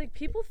 but it's like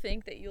people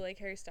think that you like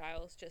Harry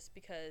Styles just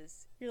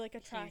because you're like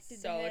attracted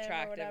he's to so him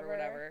attractive or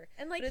whatever.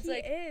 And like But it's he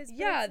like, is. But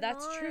yeah, it's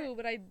that's not- true.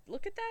 But I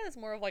look at that as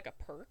more of like a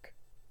perk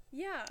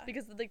Yeah.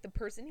 because like the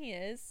person he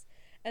is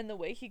and the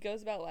way he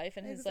goes about life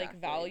and his like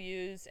Exactly.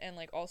 values and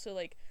like also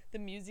like the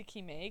music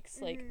he makes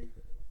like Mhm.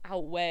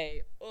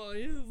 outweigh. Oh,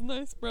 he has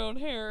nice brown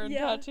hair and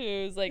Yeah.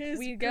 tattoos. Like His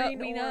we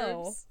green know.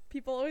 orbs.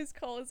 People always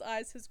call his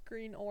eyes his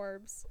green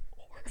orbs.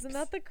 Isn't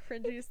that the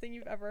cringiest thing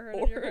you've ever heard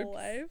in your whole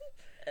Orbs.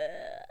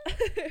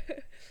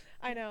 life?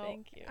 I know.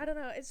 Thank you. I don't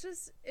know. It's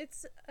just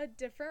it's a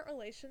different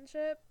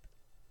relationship.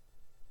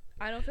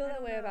 I don't feel I that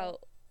don't way know.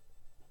 about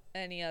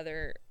any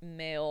other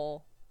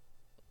male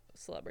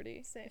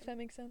celebrity. Same. If that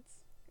makes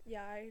sense.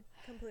 Yeah, I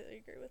completely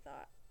agree with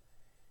that.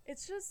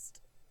 It's just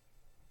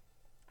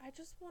I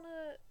just want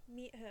to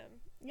meet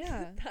him.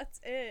 Yeah. That's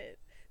it.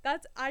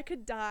 I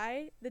could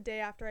die the day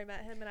after I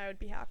met him and I would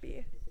be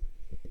happy.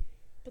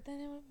 But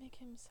then it would make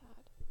him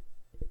sad.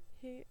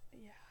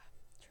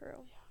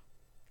 True.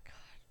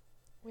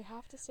 We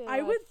have to say I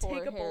that would for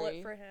take a bullet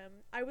Harry. for him.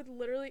 I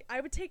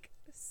would take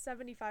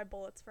 75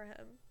 bullets for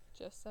him.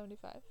 Just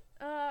 75.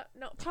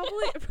 No,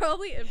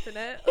 probably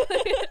infinite.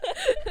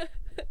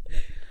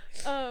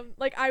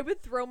 Like I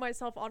would throw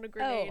myself on a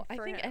grenade Oh, I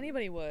for think him.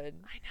 anybody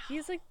would. I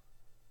know.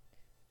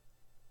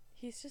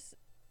 He's just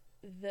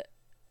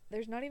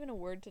there's not even a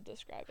word to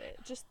describe it.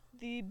 Just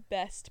the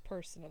best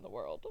person in the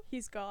world.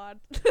 He's God.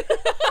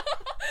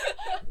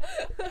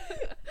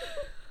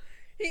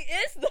 He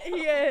is though.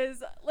 He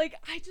is. Like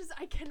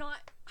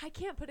I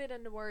can't put it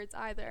into words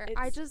either.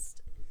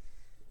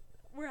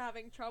 We're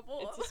having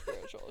trouble. It's a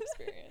spiritual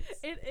experience.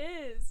 It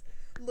is.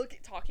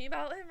 Talking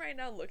about him right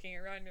now, looking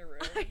around your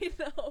room. I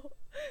know.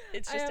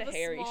 It's I just a have a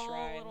hairy small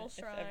shrine, little if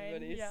shrine,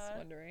 everybody's yeah.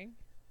 wondering.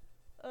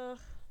 Ugh,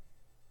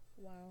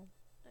 Wow.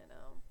 I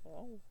know.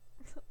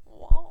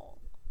 Wow.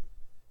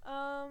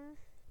 Wow.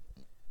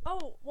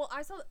 Oh, well,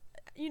 I saw,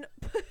 you know.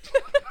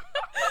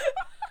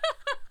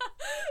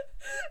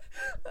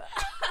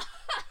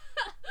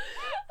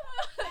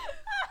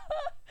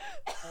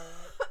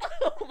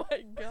 Oh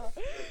my god.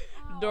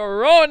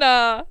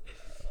 Dorona!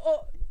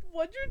 Oh,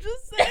 what'd you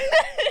just say?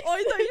 Oh,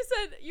 I thought you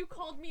said you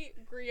called me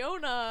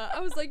Griona. I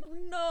was like,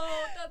 no,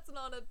 that's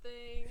not a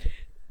thing.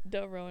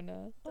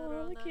 Dorona.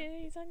 Oh, look Dorona.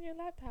 at he's on your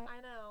laptop.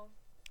 I know.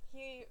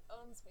 He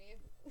owns me.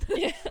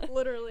 Yeah.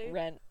 Literally.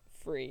 Rent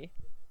free.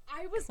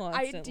 I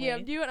Constantly.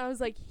 DM'd you and I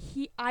was like,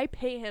 I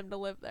pay him to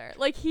live there.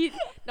 Like he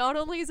not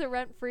only is it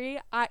rent free,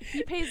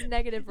 he pays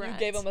negative rent. You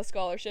gave him a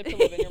scholarship to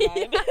live in your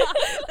mind. Yeah,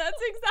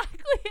 that's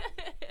exactly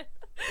it.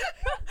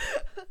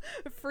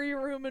 Free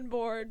room and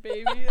board,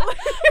 baby.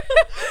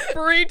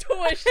 Free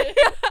tuition.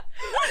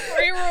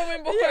 Free room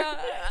and board. Yeah.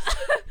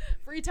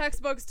 Free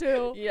textbooks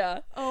too. Yeah.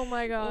 Oh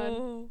my god.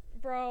 Oh.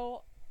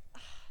 Bro.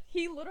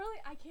 He literally,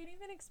 I can't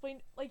even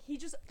explain, like he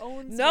just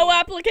owns No me.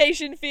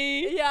 application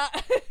fee. Yeah.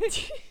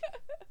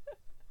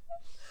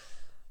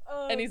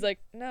 And he's like,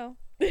 no.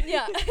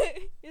 yeah.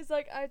 He's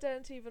like, I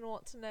don't even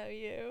want to know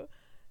you.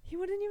 He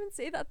wouldn't even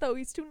say that though.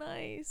 He's too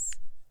nice.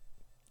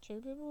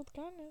 Treat people with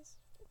kindness.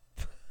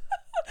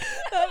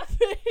 That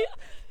face.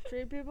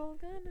 Treat people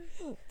with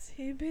kindness.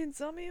 T-Bean,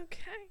 tell me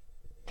okay.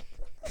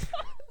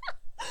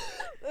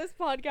 This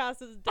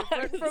podcast is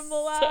different I'm from the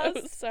last.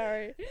 So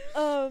sorry.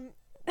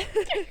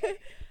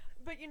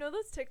 But you know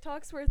those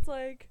TikToks where it's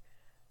like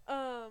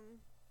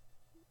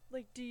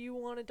do you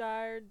want to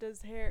die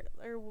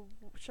or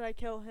should I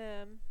kill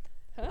him?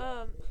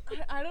 Huh?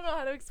 I don't know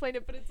how to explain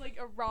it, but it's like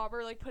a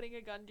robber like putting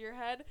a gun to your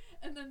head,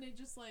 and then they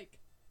just like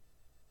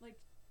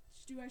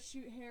do I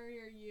shoot Harry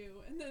or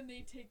you? And then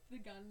they take the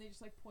gun and they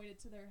just like point it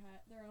to their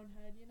own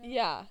head, you know?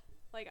 Yeah.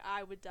 Like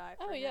I would die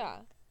for Oh him. yeah.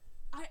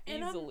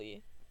 And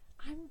Easily.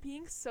 I'm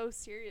being so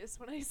serious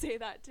when I say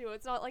that too.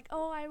 It's not like,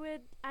 oh, I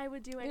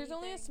would do anything. There's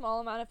only a small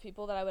amount of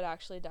people that I would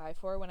actually die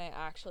for when I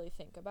actually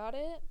think about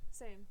it.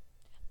 Same.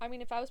 I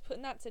mean, if I was put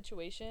in that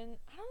situation,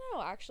 I don't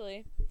know,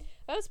 actually.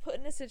 If I was put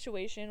in a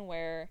situation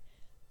where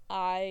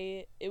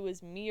it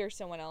was me or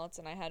someone else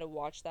and I had to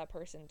watch that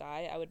person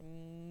die, I would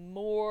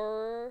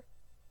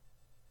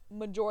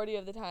majority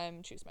of the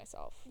time choose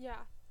myself. Yeah,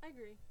 I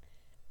agree.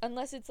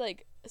 Unless it's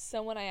like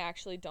someone I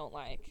actually don't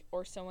like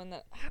or someone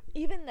that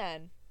even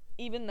then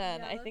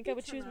Yeah, I think I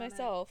would choose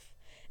myself.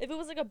 If it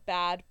was like a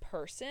bad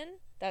person,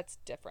 that's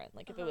different.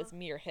 Like if it was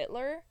me or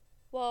Hitler,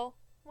 well,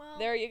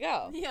 there you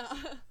go. Yeah.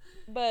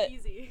 But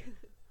easy.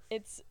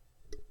 it's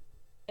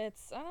I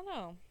don't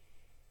know.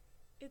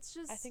 It's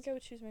just I think I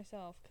would choose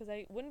myself because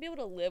I wouldn't be able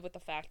to live with the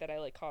fact that I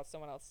like caused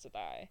someone else to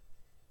die.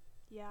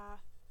 yeah.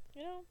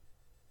 You know?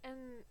 And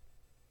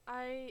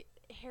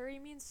Harry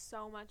means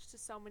so much to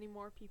so many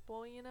more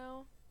people, you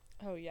know?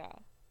 Oh yeah.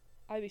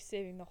 I'd be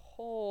saving the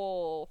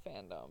whole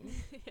fandom.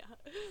 Yeah.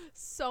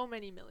 So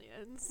many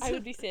millions. I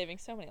would be saving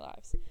so many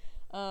lives.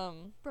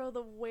 Bro,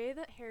 the way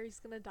that Harry's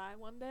gonna die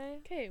one day.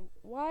 Okay,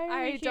 why are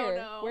I we here? don't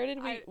know.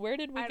 Where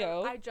did we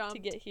go I jumped. to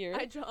get here?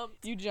 I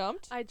jumped. You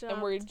jumped? I jumped.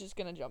 And we're just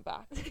gonna jump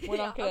back. We're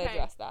Yeah, not gonna okay.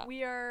 address that.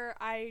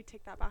 I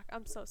take that back.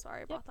 I'm so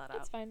sorry about that.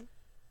 It's fine.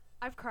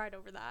 I've cried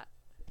over that.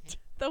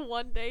 The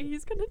one day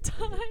he's gonna die.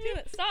 Damn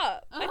it,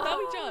 stop. I thought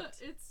we jumped.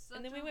 It's such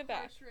And then we a went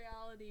back. harsh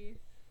reality.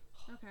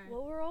 Okay.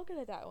 Well, we're all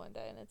gonna die one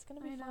day and it's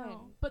gonna be I know. fine.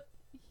 But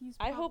he's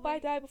I hope I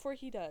probably- die before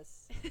he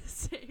does.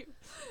 Same.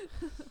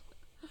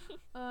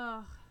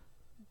 Ugh.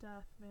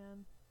 Death,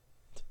 man.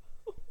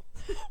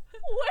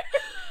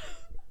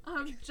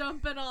 I'm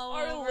jumping all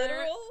Our over.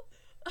 literal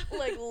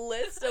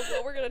list of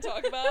what we're gonna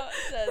talk about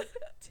says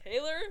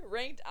Taylor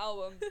ranked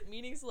albums,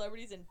 meeting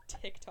celebrities, and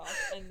TikTok,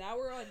 and now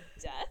we're on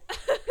death.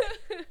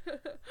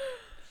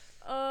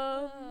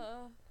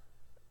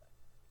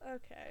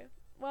 Okay.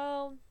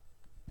 Well,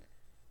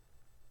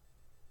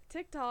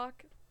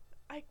 TikTok.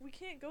 We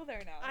can't go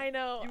there now. I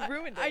know. You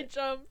ruined I it.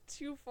 jumped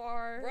too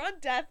far. We're on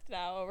death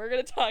now. We're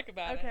gonna talk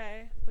about it.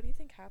 Okay. What do you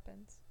think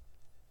happens?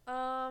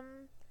 I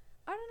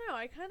don't know.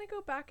 I kind of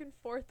go back and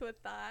forth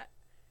with that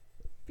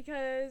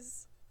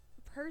because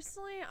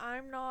personally,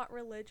 I'm not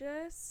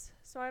religious,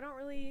 so I don't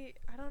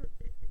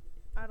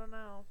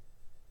know.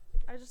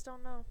 I just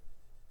don't know.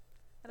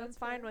 And That's I'm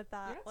fine fair. with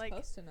that. You're not Like,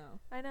 supposed to know.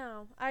 I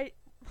know.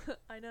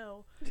 I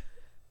know.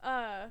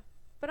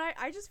 But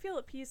I just feel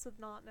at peace with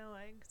not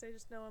knowing because I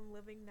just know I'm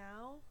living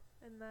now,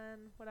 and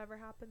then whatever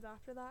happens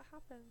after that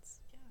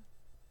happens. Yeah.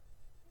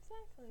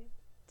 Exactly.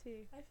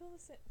 T. I feel the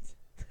same.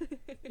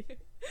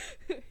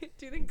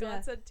 Do you think God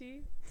Yeah. said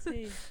T?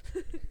 See.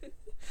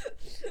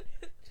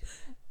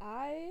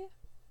 I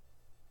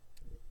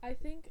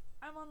think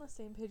I'm on the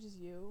same page as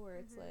you where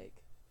it's Mhm.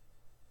 like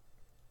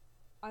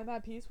I'm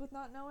at peace with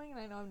not knowing and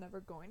I know I'm never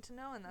going to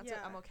know and that's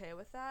Yeah. I'm okay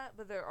with that,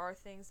 but there are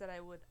things that I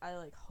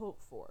like hope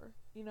for,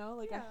 you know?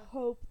 Like I Yeah.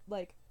 hope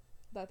like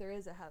that there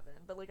is a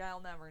heaven, but like I'll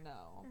never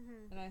know.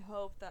 Mm-hmm. And I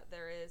hope that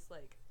there is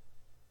like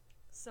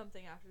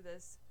something after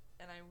this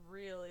and I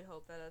really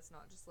hope that it's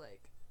not just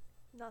like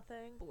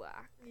Nothing.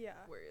 black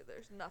Yeah. where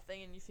there's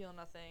nothing and you feel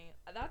nothing.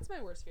 That's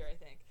my worst fear, I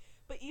think.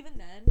 But even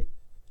then,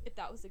 if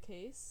that was the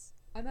case,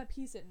 I'm at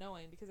peace at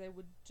knowing because I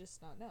would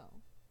just not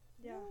know.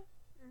 Yeah. You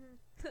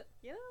Mm-hmm.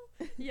 You know?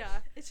 know?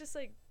 Yeah. It's just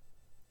like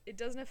it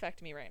doesn't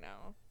affect me right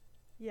now.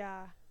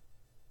 Yeah.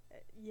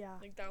 Yeah.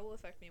 Like that will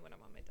affect me when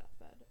I'm on my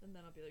deathbed, and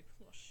then I'll be like,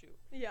 "Oh shoot!"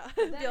 Yeah.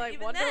 Then Be like,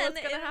 even wonder then,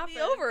 what's gonna it'll happen.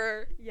 be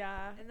over,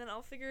 Yeah. and then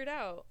I'll figure it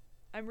out.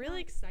 I'm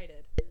really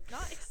excited.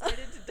 Not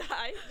excited to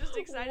die, just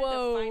excited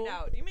Whoa. to find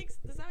out.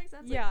 Does that make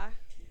sense? Like, Yeah.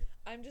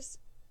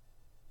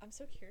 I'm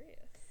so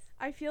curious.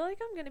 I feel like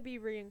I'm gonna be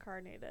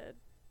reincarnated.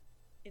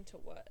 Into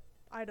what?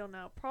 I don't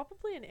know.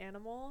 Probably an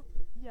animal.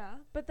 Yeah.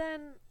 But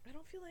then I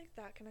don't feel like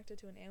that connected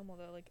to an animal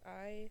though. Like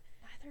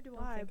neither do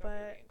don't I, think I'll be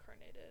but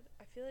reincarnated.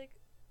 I feel like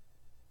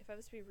if I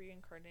was to be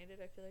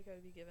reincarnated, I feel like I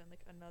would be given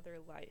like another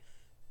life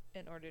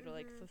in order to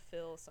like Mhm.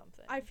 fulfill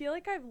something. I feel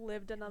like I've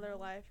lived another know?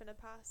 life in a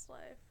past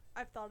life.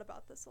 I've thought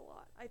about this a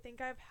lot. I think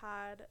I've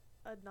had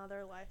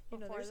another life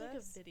before there's this. like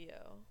a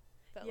video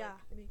that Yeah.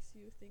 like makes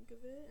you think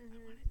of it. Mhm.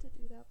 I wanted to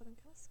do that, but I'm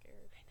kind of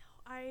scared. I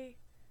know.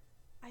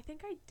 I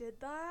think I did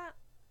that.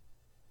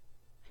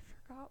 I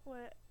forgot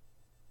what.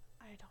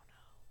 I don't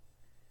know.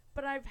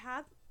 But I've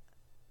had.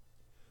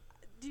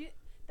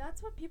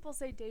 That's what people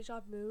say deja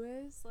vu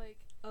is like.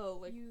 Oh,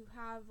 like You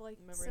have like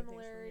remembering things from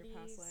your similarities.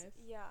 past life?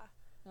 Yeah.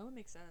 that would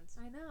make sense.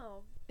 I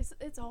know.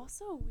 It's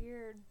also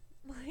weird.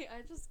 Like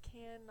I just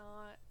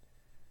cannot.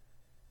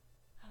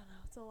 I don't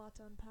know. It's a lot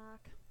to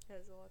unpack. Yeah,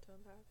 there's a lot to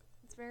unpack.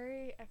 It's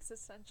very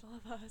existential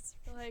of us.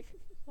 We're like,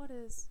 what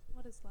is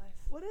life?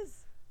 What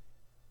is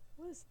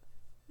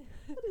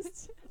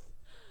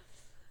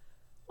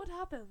What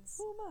happens?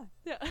 who am I?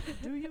 Yeah.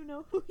 Do you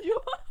know who you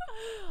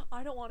are?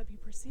 I don't want to be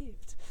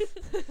perceived.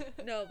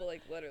 No, but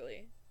like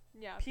literally,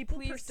 Yeah. people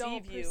please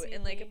don't perceive you, perceive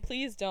and like me.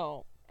 please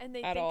don't. And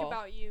they at think all.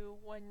 about you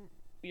when.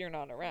 You're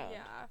not around.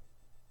 Yeah.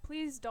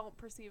 Please don't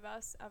perceive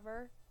us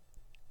ever.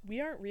 We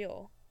aren't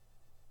real.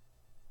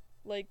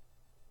 Like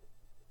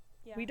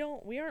Yeah.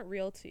 We aren't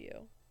real to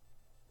you.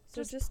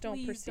 So just don't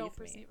please perceive don't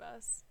me. perceive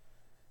us.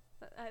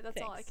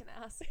 That's all I Thanks. can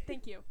ask.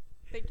 Thank you.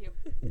 Thank you.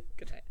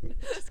 Good night.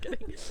 Just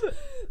kidding.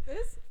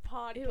 This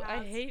podcast. Ew,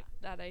 I hate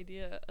that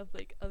idea of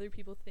like other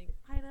people think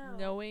I know.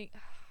 knowing.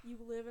 You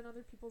live in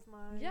other people's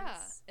minds. Yeah,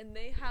 and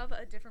they have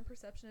a different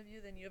perception of you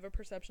than you have a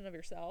perception of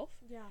yourself.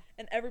 Yeah.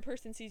 And every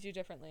person sees you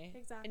differently.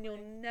 Exactly. And you'll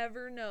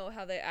never know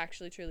how they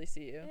actually truly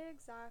see you.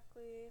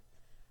 Exactly.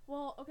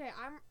 Well, okay,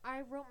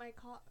 I wrote my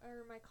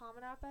my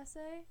Common App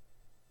essay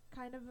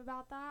kind of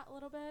about that a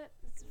little bit.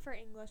 It's for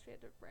English, we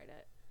had to write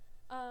it.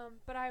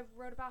 But I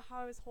wrote about how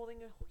I was holding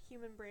a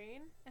human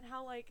brain and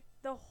how like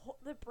the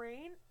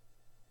brain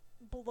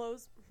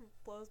blows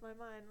my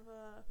mind.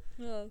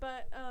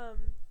 But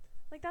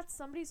like that's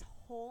somebody's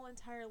whole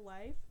entire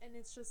life, and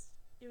it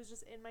was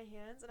just in my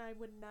hands, and I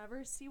would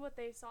never see what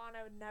they saw, and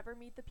I would never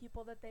meet the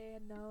people that they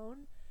had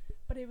known.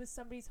 But it was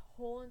somebody's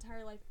whole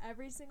entire life,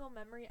 every single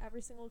memory,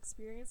 every single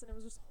experience, and I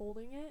was just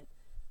holding it,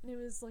 and it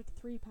was like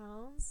 3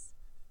 pounds.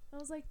 And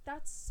I was like,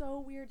 that's so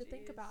weird to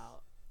think Jeez.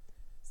 about.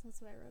 So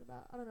that's what I wrote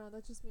about. I don't know,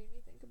 that just made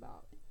me think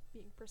about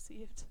being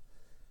perceived.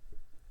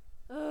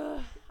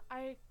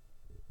 I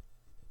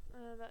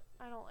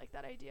don't like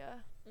that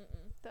idea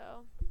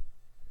though.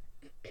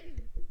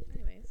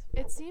 Anyways.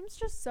 It seems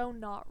just so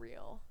not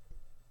real,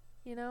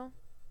 you know?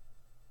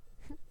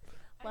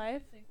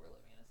 Life. I think we're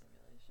living in a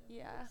simulation.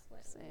 Yeah,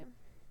 same.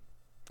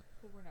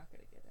 But we're not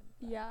going to get into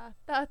that. Yeah,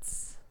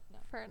 that's No.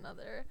 for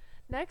another.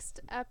 Next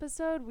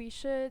episode, we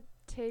should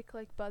take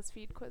like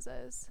BuzzFeed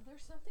quizzes.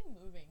 There's something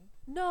moving.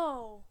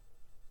 No,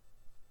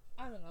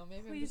 I don't know.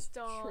 Maybe please I'm just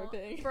don't,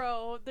 tripping.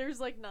 bro. There's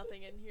like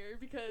nothing in here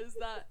because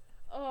that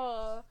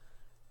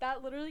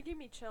literally gave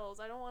me chills.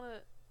 I don't want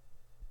to.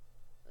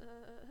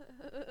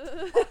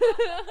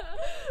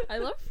 I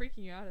love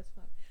freaking you out as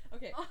fuck.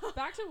 Okay,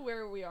 back to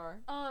where we are.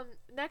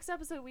 Next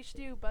episode we should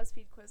do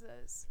BuzzFeed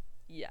quizzes.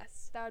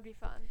 Yes. That would be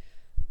fun.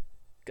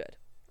 Good.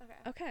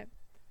 Okay. Okay.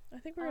 I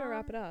think we're going to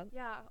wrap it up.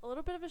 Yeah, a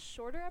little bit of a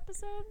shorter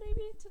episode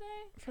maybe today.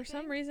 For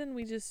some reason,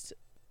 we just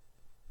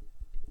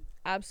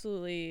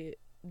absolutely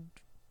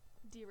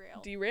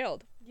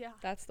derailed. Yeah.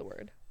 That's the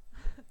word.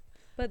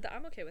 But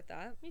I'm okay with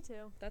that. Me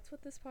too. That's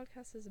what this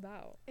podcast is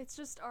about. It's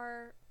just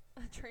our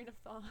train of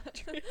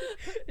thought.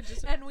 It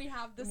just- and we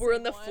have this. We're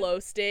in the flow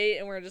state,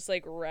 and we're just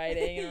like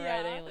writing and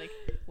Yeah. writing, like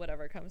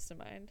whatever comes to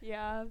mind.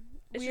 Yeah.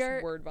 It's we just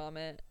are word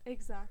vomit.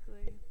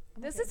 exactly.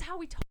 I'm This okay. is how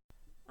we talk.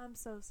 I'm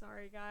so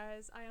sorry,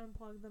 guys. I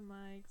unplugged the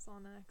mics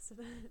on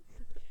accident.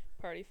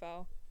 Party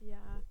foul. Yeah.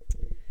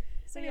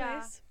 So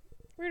Anyways,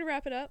 we're gonna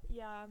wrap it up.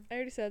 yeah. I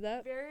already said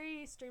that.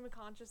 Very stream of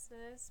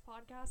consciousness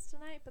podcast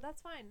tonight, but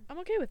that's fine. I'm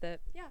okay with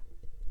it.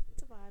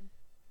 It's a vibe.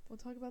 We'll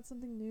talk about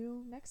something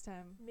new next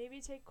time.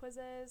 Maybe take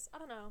quizzes. I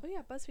don't know. Oh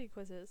yeah, BuzzFeed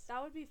quizzes.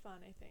 That would be fun,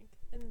 I think.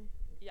 And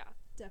Yeah.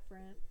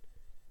 different.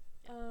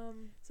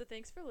 So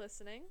thanks for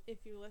listening.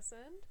 If you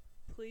listened,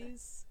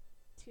 please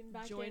tune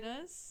back Join in.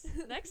 us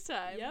next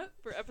time. Yep.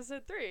 For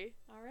episode 3.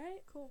 All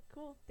right.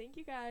 Cool. Thank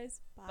you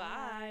guys.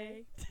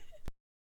 Bye.